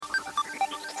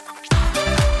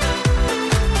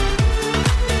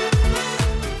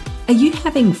Are you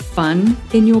having fun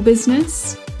in your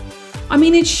business? I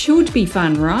mean, it should be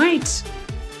fun, right?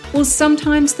 Well,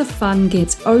 sometimes the fun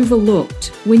gets overlooked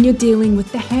when you're dealing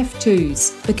with the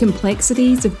have-tos, the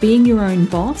complexities of being your own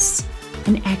boss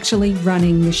and actually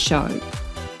running the show.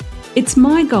 It's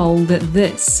my goal that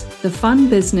this, the Fun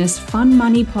Business, Fun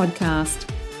Money podcast,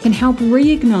 can help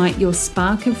reignite your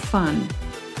spark of fun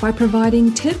by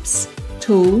providing tips,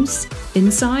 tools,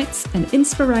 insights, and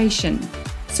inspiration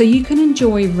so you can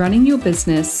enjoy running your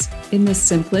business in the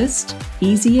simplest,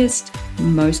 easiest,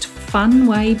 most fun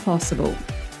way possible.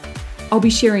 I'll be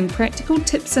sharing practical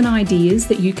tips and ideas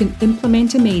that you can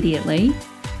implement immediately,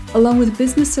 along with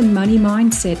business and money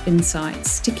mindset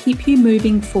insights to keep you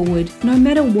moving forward no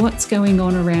matter what's going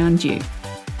on around you.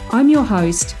 I'm your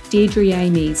host, Deirdre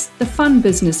Amies, the Fun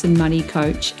Business and Money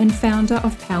Coach and founder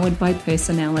of Powered by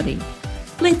Personality.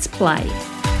 Let's play.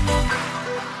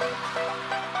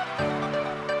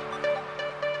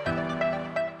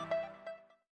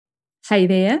 Hey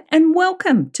there, and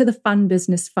welcome to the Fun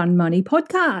Business, Fun Money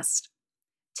podcast.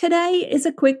 Today is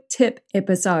a quick tip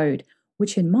episode,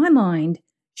 which in my mind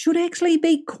should actually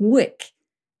be quick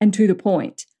and to the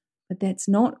point, but that's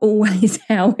not always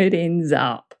how it ends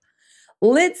up.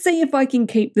 Let's see if I can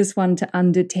keep this one to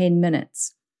under 10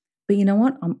 minutes. But you know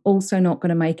what? I'm also not going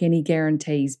to make any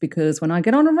guarantees because when I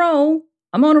get on a roll,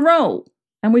 I'm on a roll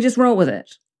and we just roll with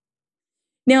it.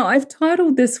 Now, I've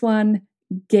titled this one,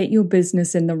 Get Your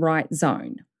Business in the Right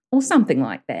Zone, or something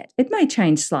like that. It may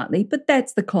change slightly, but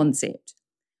that's the concept.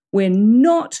 We're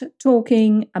not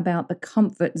talking about the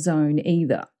comfort zone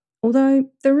either, although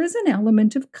there is an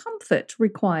element of comfort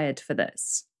required for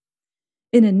this.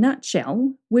 In a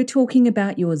nutshell, we're talking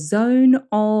about your zone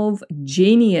of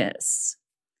genius.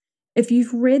 If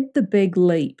you've read The Big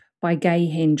Leap by Gay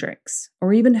Hendricks,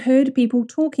 or even heard people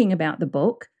talking about the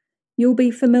book, you'll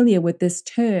be familiar with this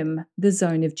term, the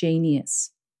zone of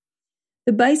genius.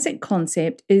 The basic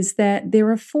concept is that there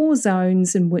are 4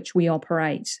 zones in which we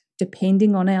operate,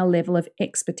 depending on our level of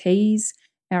expertise,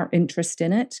 our interest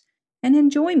in it, and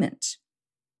enjoyment.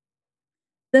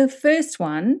 The first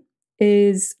one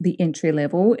is the entry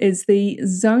level, is the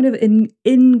zone of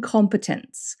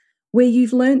incompetence, where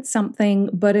you've learned something,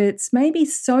 but it's maybe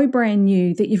so brand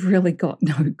new that you've really got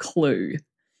no clue.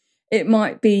 It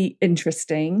might be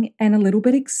interesting and a little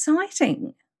bit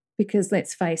exciting because,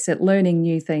 let's face it, learning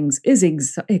new things is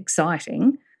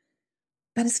exciting,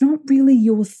 but it's not really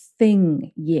your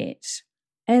thing yet.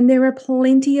 And there are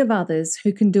plenty of others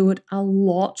who can do it a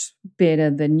lot better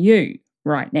than you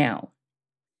right now.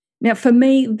 Now, for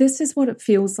me, this is what it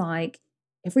feels like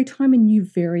every time a new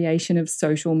variation of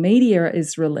social media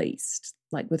is released,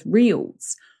 like with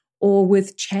Reels, or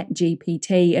with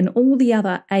ChatGPT and all the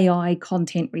other AI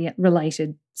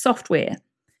content-related software.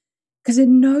 Because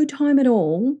in no time at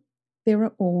all, there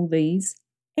are all these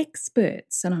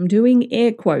experts, and I'm doing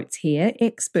air quotes here,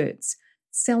 experts,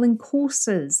 selling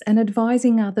courses and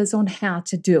advising others on how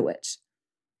to do it.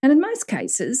 And in most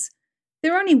cases,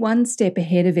 they're only one step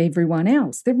ahead of everyone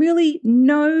else. They're really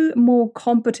no more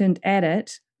competent at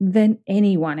it than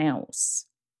anyone else.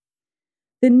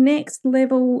 The next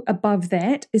level above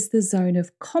that is the zone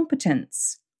of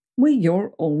competence, where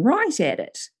you're all right at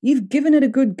it. You've given it a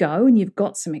good go and you've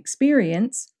got some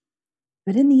experience.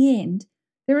 But in the end,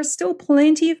 there are still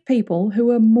plenty of people who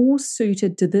are more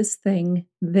suited to this thing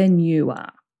than you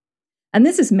are. And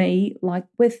this is me, like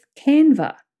with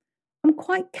Canva. I'm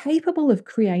quite capable of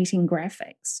creating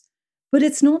graphics, but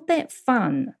it's not that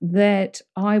fun that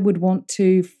I would want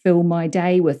to fill my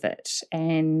day with it.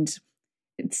 And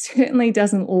it certainly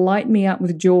doesn't light me up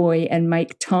with joy and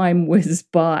make time whiz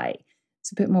by.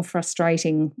 It's a bit more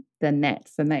frustrating than that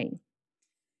for me.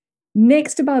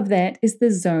 Next above that is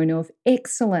the zone of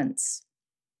excellence.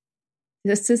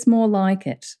 This is more like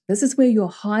it. This is where you're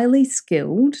highly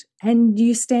skilled and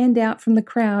you stand out from the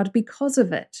crowd because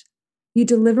of it. You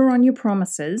deliver on your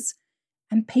promises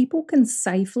and people can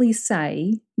safely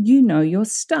say you know your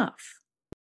stuff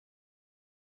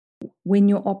when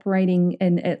you're operating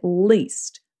in at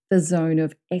least the zone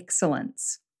of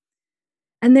excellence.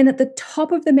 And then at the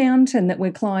top of the mountain that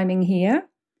we're climbing here,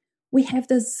 we have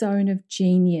the zone of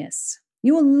genius.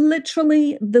 You're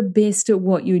literally the best at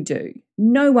what you do.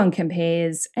 No one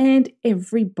compares and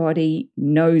everybody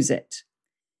knows it.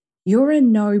 You're a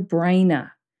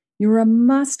no-brainer. You're a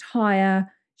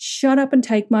must-hire, shut up and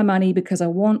take my money because I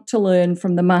want to learn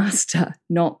from the master,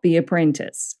 not the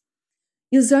apprentice.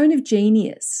 Your zone of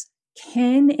genius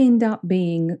can end up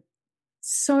being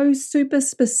so super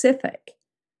specific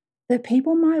that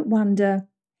people might wonder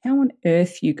how on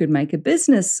earth you could make a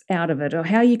business out of it or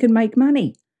how you can make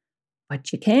money.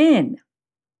 But you can.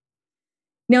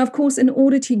 Now, of course, in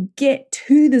order to get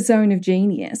to the zone of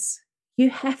genius, you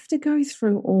have to go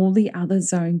through all the other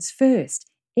zones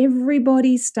first.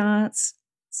 Everybody starts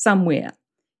somewhere.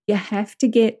 You have to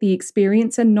get the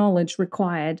experience and knowledge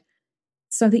required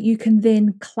so that you can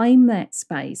then claim that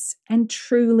space and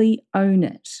truly own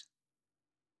it.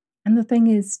 And the thing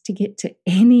is, to get to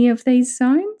any of these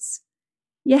zones,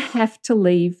 you have to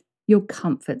leave your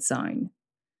comfort zone.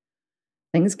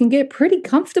 Things can get pretty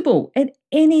comfortable at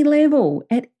any level,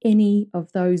 at any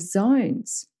of those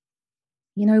zones.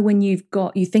 You know, when you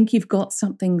think you've got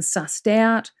something sussed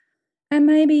out, and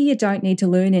maybe you don't need to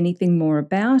learn anything more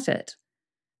about it.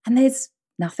 And there's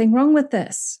nothing wrong with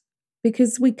this,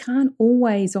 because we can't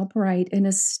always operate in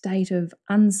a state of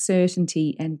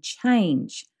uncertainty and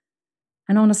change.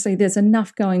 And honestly, there's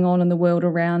enough going on in the world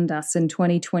around us in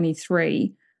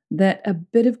 2023 that a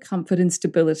bit of comfort and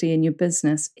stability in your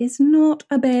business is not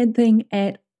a bad thing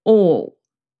at all.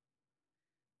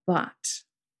 But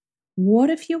what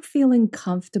if you're feeling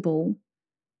comfortable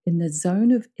in the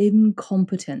zone of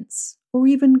incompetence or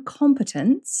even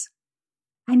competence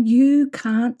and you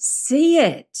can't see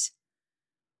it?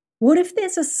 What if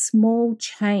there's a small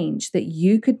change that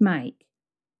you could make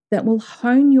that will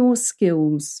hone your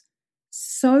skills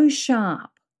so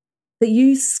sharp that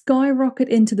you skyrocket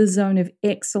into the zone of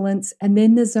excellence and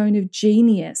then the zone of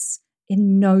genius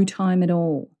in no time at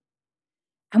all?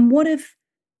 And what if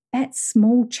that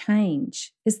small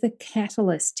change is the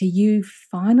catalyst to you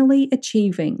finally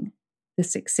achieving the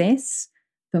success,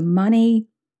 the money,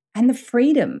 and the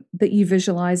freedom that you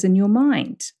visualize in your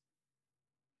mind?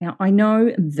 Now, I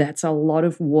know that's a lot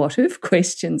of what if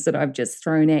questions that I've just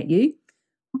thrown at you.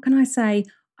 What can I say?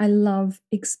 I love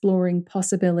exploring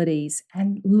possibilities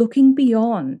and looking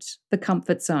beyond the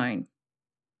comfort zone.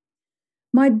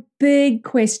 My big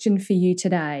question for you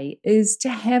today is to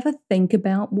have a think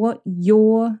about what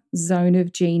your zone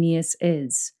of genius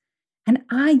is. And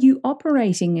are you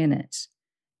operating in it?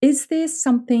 Is there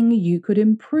something you could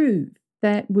improve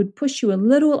that would push you a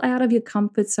little out of your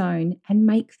comfort zone and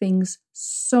make things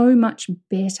so much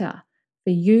better for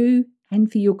you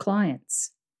and for your clients?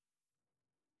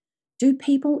 Do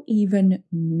people even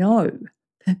know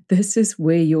that this is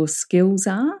where your skills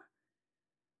are?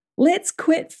 Let's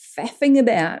quit faffing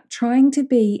about trying to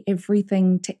be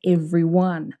everything to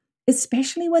everyone,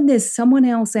 especially when there's someone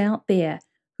else out there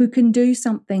who can do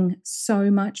something so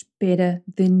much better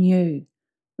than you.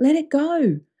 Let it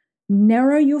go.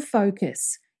 Narrow your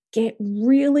focus. Get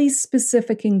really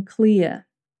specific and clear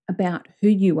about who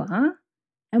you are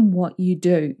and what you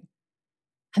do.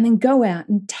 And then go out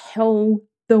and tell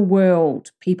the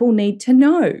world. People need to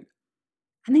know.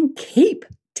 And then keep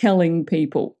telling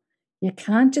people. You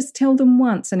can't just tell them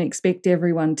once and expect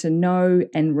everyone to know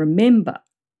and remember.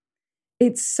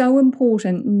 It's so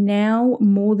important now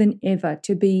more than ever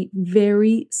to be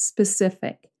very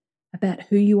specific about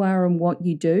who you are and what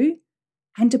you do,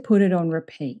 and to put it on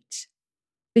repeat.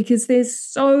 Because there's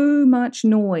so much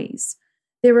noise.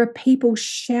 There are people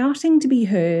shouting to be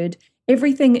heard.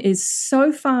 Everything is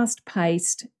so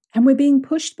fast-paced, and we're being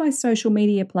pushed by social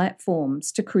media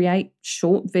platforms to create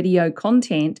short video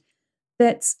content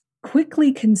that's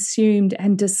quickly consumed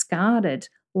and discarded,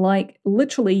 like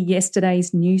literally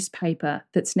yesterday's newspaper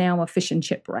that's now a fish and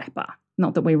chip wrapper.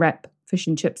 Not that we wrap fish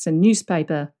and chips in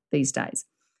newspaper these days.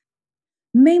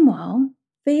 Meanwhile,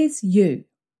 there's you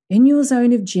in your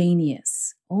zone of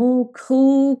genius, all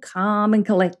cool, calm, and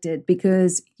collected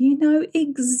because you know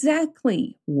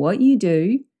exactly what you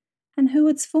do and who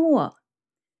it's for.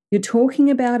 You're talking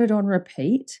about it on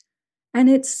repeat, and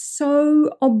it's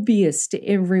so obvious to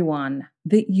everyone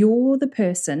that you're the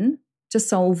person to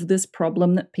solve this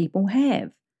problem that people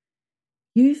have.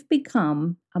 You've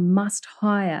become a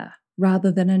must-hire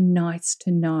rather than a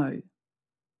nice-to-know.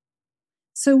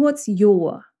 So what's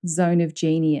your zone of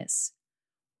genius?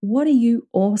 What are you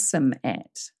awesome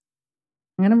at?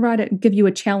 I'm going to give you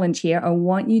a challenge here. I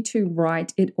want you to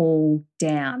write it all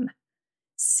down.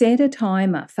 Set a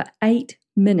timer for 8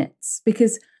 minutes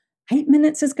because 8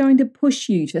 minutes is going to push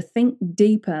you to think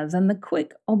deeper than the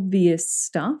quick, obvious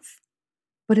stuff.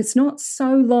 But it's not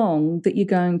so long that you're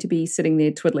going to be sitting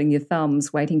there twiddling your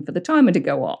thumbs waiting for the timer to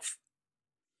go off.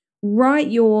 Write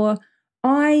your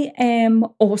I am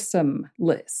awesome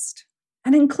list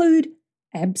and include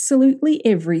absolutely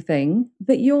everything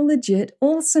that you're legit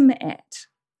awesome at.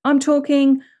 I'm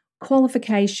talking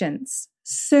qualifications,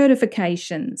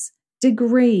 certifications,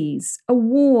 degrees,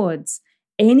 awards,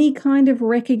 any kind of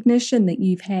recognition that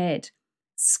you've had,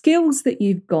 skills that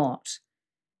you've got,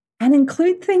 and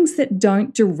include things that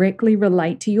don't directly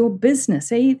relate to your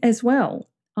business as well.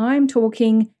 I'm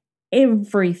talking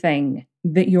everything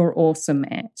that you're awesome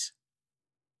at.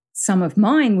 Some of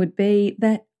mine would be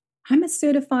that I'm a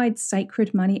certified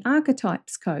sacred money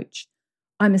archetypes coach.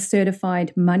 I'm a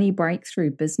certified money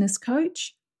breakthrough business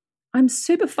coach. I'm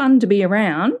super fun to be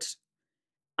around.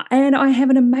 And I have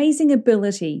an amazing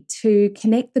ability to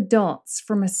connect the dots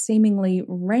from a seemingly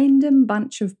random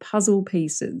bunch of puzzle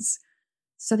pieces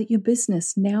so that your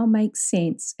business now makes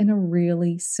sense in a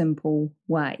really simple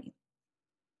way.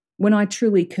 When I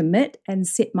truly commit and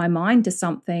set my mind to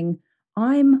something,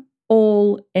 I'm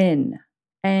all in.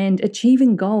 And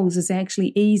achieving goals is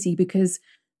actually easy because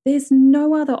there's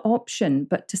no other option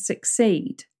but to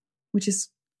succeed, which is,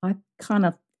 I kind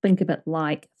of think of it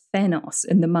like Thanos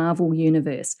in the Marvel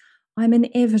universe. I'm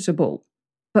inevitable,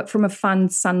 but from a fun,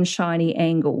 sunshiny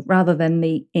angle rather than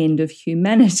the end of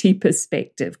humanity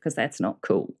perspective, because that's not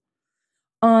cool.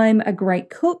 I'm a great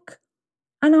cook,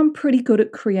 and I'm pretty good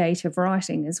at creative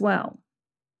writing as well.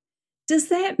 Does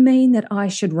that mean that I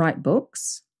should write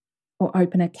books or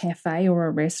open a cafe or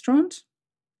a restaurant?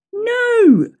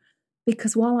 No,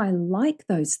 because while I like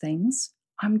those things,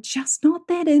 I'm just not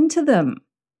that into them.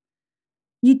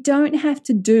 You don't have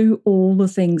to do all the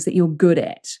things that you're good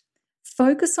at.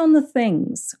 Focus on the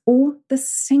things or the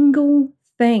single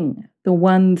thing, the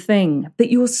one thing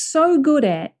that you're so good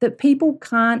at that people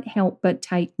can't help but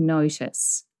take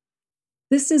notice.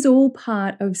 This is all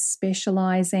part of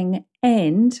specializing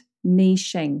and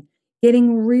niching,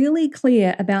 getting really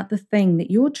clear about the thing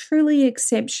that you're truly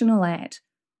exceptional at,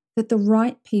 that the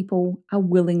right people are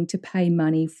willing to pay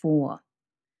money for.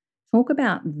 Talk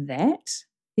about that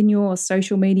in your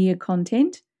social media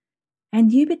content,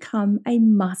 and you become a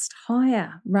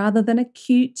must-hire rather than a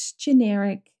cute,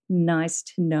 generic, nice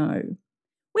to know.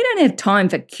 We don't have time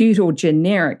for cute or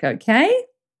generic, okay?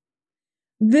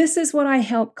 This is what I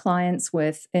help clients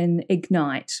with in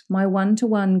Ignite, my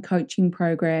one-to-one coaching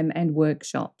program and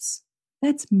workshops.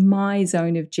 That's my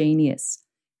zone of genius,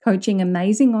 coaching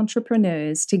amazing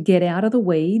entrepreneurs to get out of the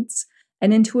weeds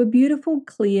and into a beautiful,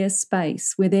 clear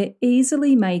space where they're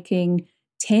easily making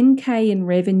 $10K in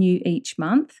revenue each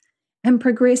month and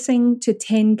progressing to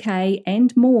 $10K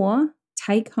and more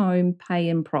take-home pay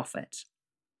and profit.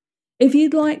 If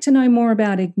you'd like to know more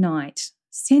about Ignite,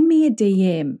 send me a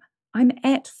DM. I'm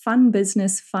at Fun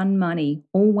Business Fun Money,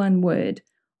 all one word,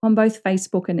 on both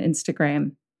Facebook and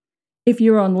Instagram. If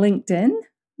you're on LinkedIn,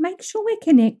 make sure we're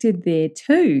connected there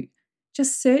too.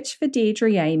 Just search for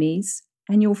Deirdre Amies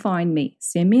and you'll find me.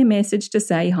 Send me a message to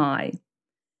say hi.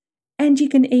 And you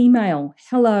can email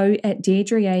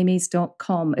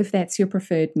hello@deirdreamies.com if that's your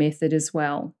preferred method as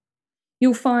well.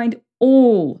 You'll find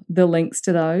all the links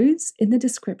to those in the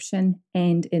description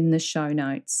and in the show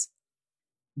notes.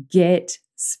 Get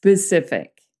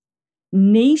specific.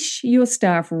 Niche your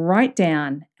stuff right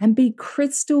down and be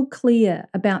crystal clear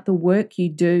about the work you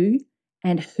do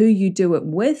and who you do it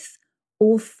with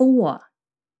or for,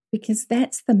 because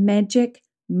that's the magic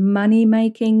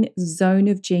money-making zone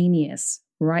of genius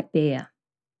right there.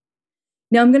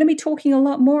 Now, I'm going to be talking a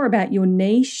lot more about your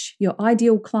niche, your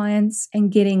ideal clients,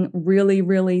 and getting really,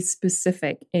 really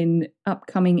specific in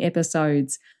upcoming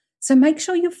episodes. So make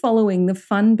sure you're following the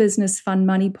Fun Business, Fun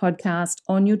Money podcast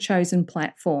on your chosen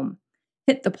platform.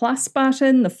 Hit the plus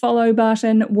button, the follow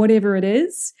button, whatever it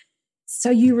is,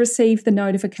 so you receive the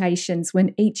notifications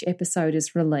when each episode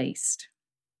is released.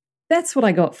 That's what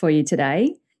I got for you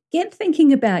today. Get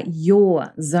thinking about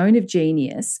your zone of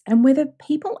genius and whether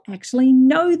people actually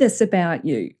know this about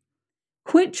you.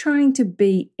 Quit trying to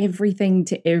be everything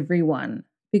to everyone,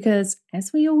 because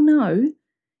as we all know,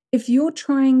 if you're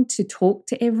trying to talk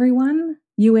to everyone,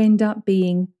 you end up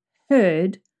being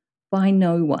heard by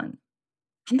no one.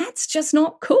 And that's just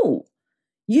not cool.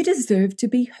 You deserve to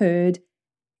be heard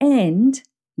and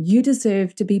you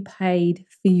deserve to be paid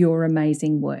for your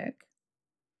amazing work.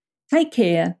 Take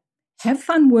care. Have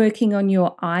fun working on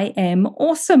your I am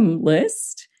awesome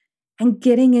list and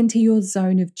getting into your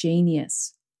zone of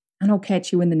genius. And I'll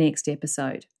catch you in the next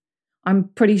episode. I'm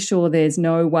pretty sure there's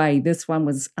no way this one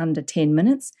was under 10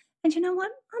 minutes. And you know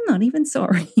what? I'm not even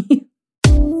sorry.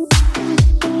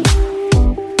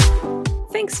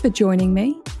 Thanks for joining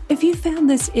me. If you found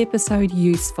this episode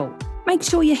useful, make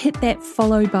sure you hit that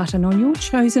follow button on your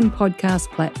chosen podcast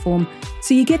platform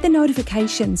so you get the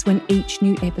notifications when each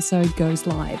new episode goes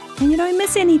live and you don't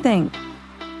miss anything.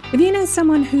 If you know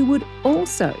someone who would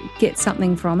also get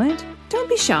something from it, don't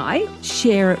be shy,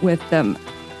 share it with them.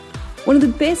 One of the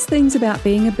best things about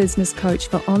being a business coach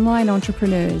for online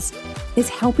entrepreneurs is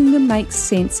helping them make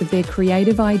sense of their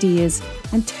creative ideas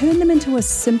and turn them into a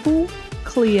simple,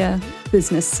 clear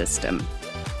business system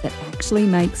that actually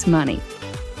makes money.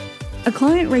 A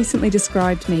client recently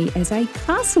described me as a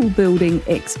castle building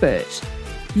expert.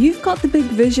 You've got the big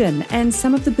vision and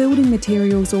some of the building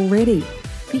materials already,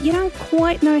 but you don't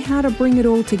quite know how to bring it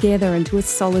all together into a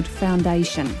solid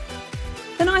foundation.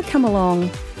 Then I come along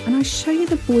and I show you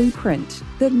the blueprint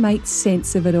that makes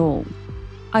sense of it all.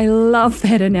 I love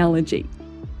that analogy.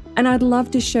 And I'd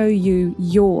love to show you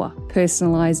your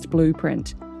personalised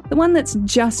blueprint, the one that's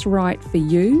just right for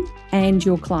you and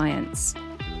your clients.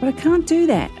 But I can't do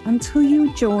that until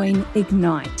you join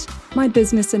Ignite, my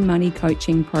business and money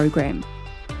coaching program.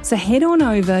 So head on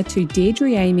over to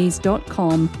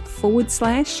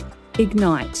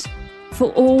deirdreamies.com/ignite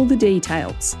for all the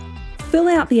details. Fill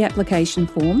out the application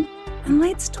form and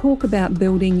let's talk about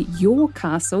building your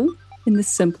castle in the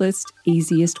simplest,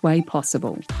 easiest way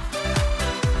possible.